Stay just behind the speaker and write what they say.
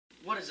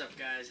What is up,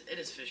 guys? It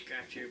is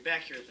Fishcraft here,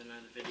 back here with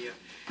another video.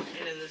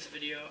 And in this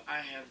video, I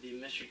have the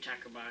Mystery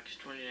Tackle Box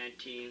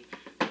 2019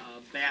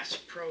 Bass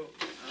Pro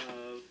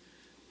of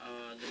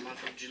the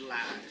month of July.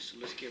 So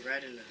let's get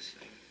right into this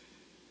thing.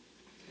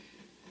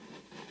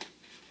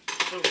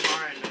 So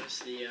far, I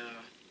noticed the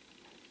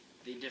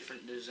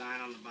different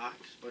design on the box.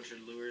 A bunch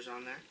of lures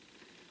on there.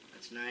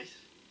 That's nice.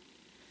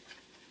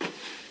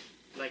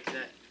 Like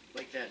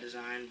that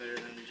design better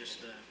than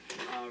just the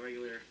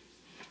regular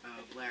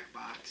black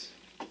box.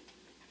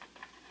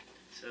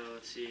 So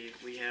let's see,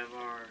 we have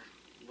our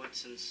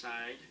what's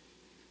inside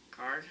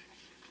card.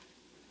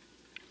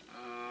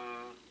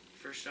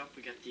 First up,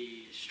 we got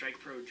the Strike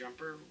Pro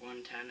Jumper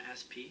 110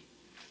 SP.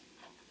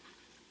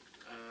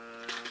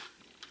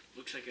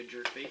 Looks like a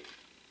jerkbait.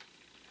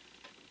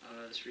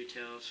 This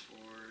retails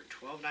for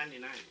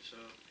 $12.99, so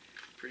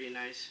pretty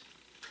nice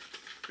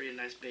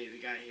bait we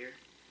got here.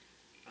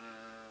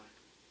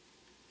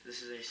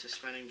 This is a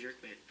suspending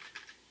jerkbait.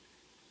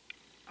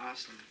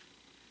 Awesome.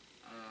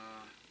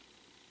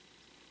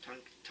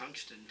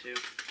 Tungsten too.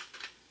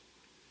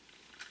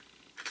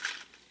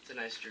 It's a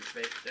nice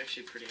jerkbait. It's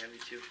actually pretty heavy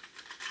too.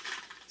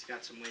 It's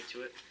got some weight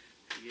to it.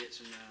 You get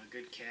some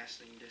good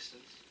casting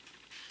distance.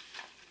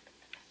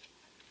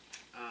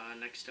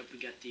 Next up, we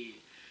got the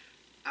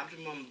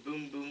Optimum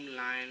Boom Boom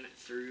Line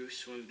Through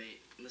Swim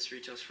Bait. And this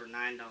retails for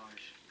 $9.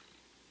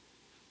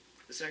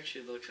 This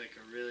actually looks like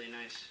a really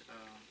nice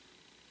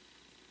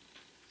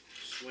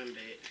swim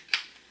bait.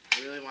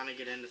 I really want to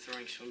get into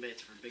throwing swim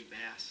baits for big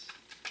bass.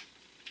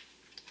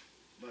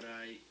 But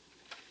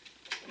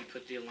you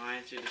put the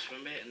line through the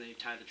swim bait and then you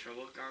tie the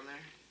treble hook on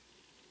there.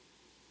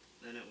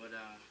 Then it would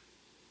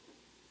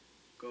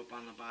go up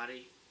on the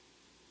body.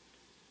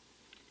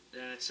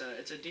 Then it's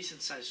a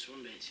decent sized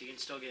swim bait, so you can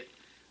still get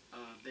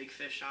big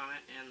fish on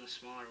it and the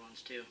smaller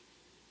ones too.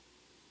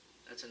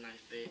 That's a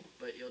nice bait,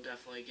 but you'll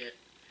definitely get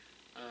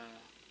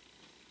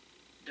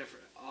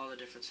all the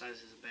different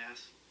sizes of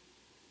bass.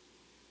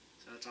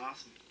 So that's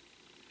awesome.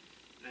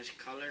 Nice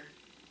color.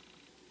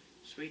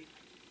 Sweet.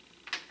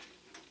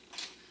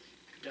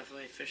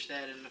 Definitely fish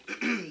that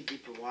in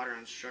deeper water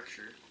on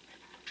structure.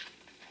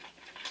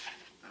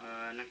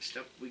 Next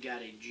up, we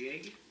got a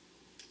jig.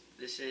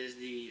 This is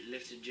the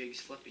Lifted Jigs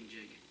Flipping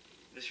Jig.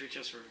 This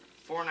retails for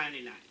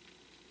 $4.99.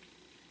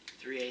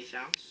 3/8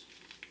 ounce.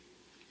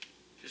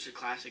 Just a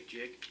classic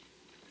jig.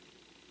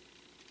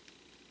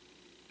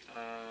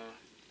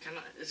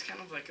 It's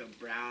kind of like a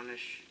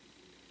brownish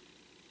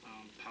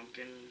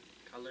pumpkin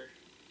color.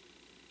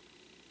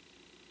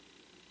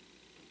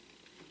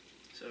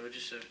 So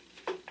just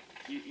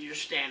your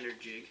standard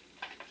jig.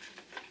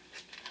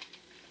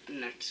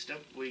 Next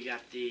up, we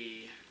got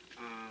the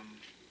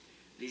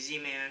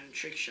Z-Man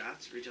Trick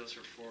Shots. Retails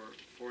for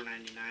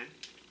 $4.49.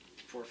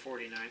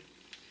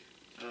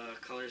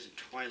 Colors of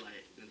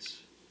Twilight.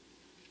 It's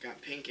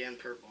got pink and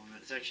purple on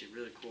it. It's actually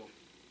really cool.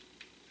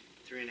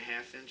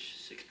 3.5 inch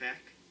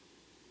 6-pack.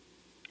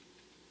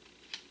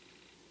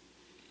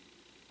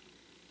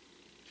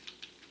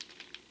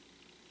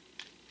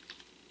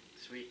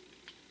 Sweet.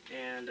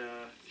 And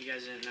if you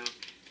guys didn't know,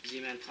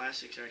 Z-Man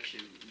plastics are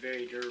actually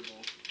very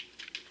durable.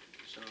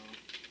 So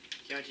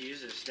can't wait to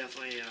use this.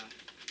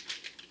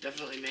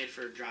 Definitely made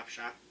for a drop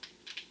shot.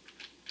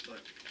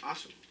 But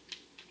awesome.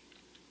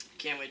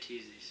 Can't wait to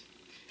use these.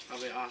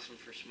 Probably awesome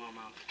for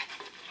smallmouth.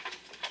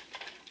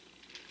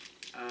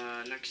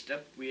 Next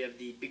up, we have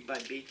the Big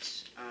Bite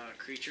Baits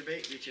Creature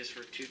Bait, which is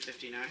for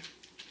 $2.59.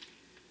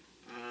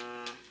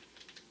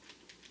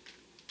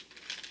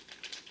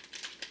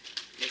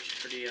 Looks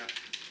pretty.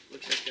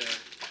 Looks like a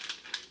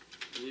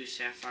blue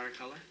sapphire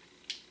color.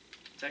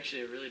 It's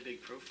actually a really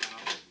big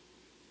profile.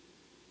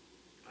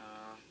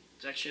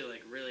 It's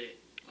actually really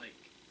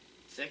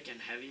thick and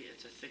heavy.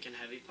 It's a thick and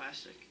heavy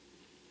plastic.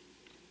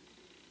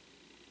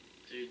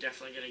 So you're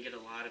definitely going to get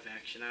a lot of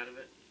action out of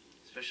it,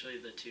 especially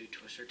the two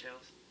twister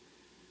tails.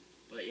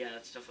 But yeah,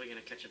 that's definitely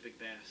going to catch a big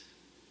bass.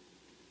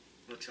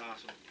 Looks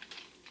awesome.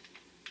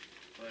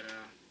 But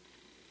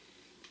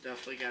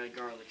definitely got a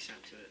garlic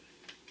scent to it.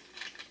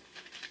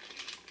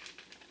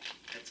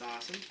 That's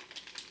awesome.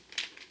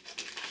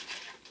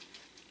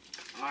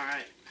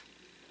 Alright.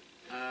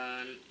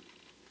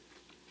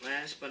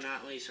 Last but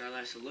not least, our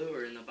last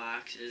lure in the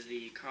box is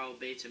the Carl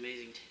Bates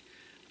Amazing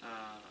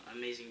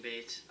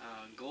Baits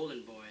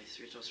Golden Boy. It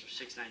retails for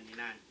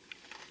 $6.99.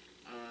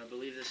 I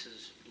believe this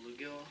is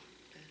bluegill,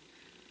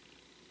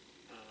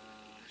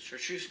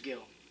 chartreuse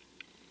gill.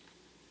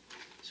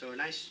 So a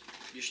nice,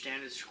 your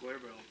standard square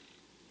bill.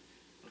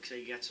 Looks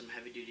like you got some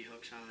heavy duty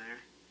hooks on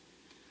there,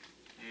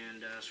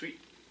 and sweet.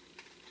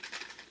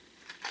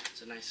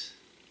 It's a nice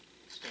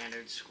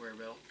standard square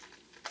bill.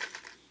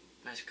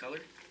 Nice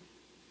color.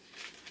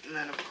 And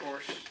then, of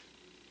course,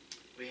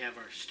 we have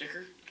our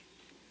sticker.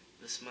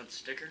 This month's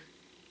sticker.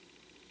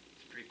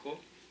 It's pretty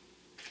cool.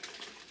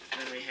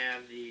 Then we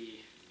have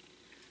the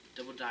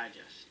Double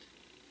Digest.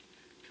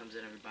 Comes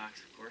in every box,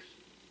 of course.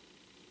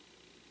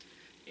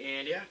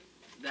 And yeah,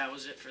 that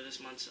was it for this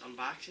month's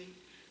unboxing.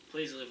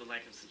 Please leave a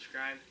like and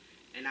subscribe.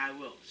 And I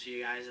will see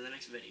you guys in the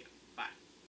next video.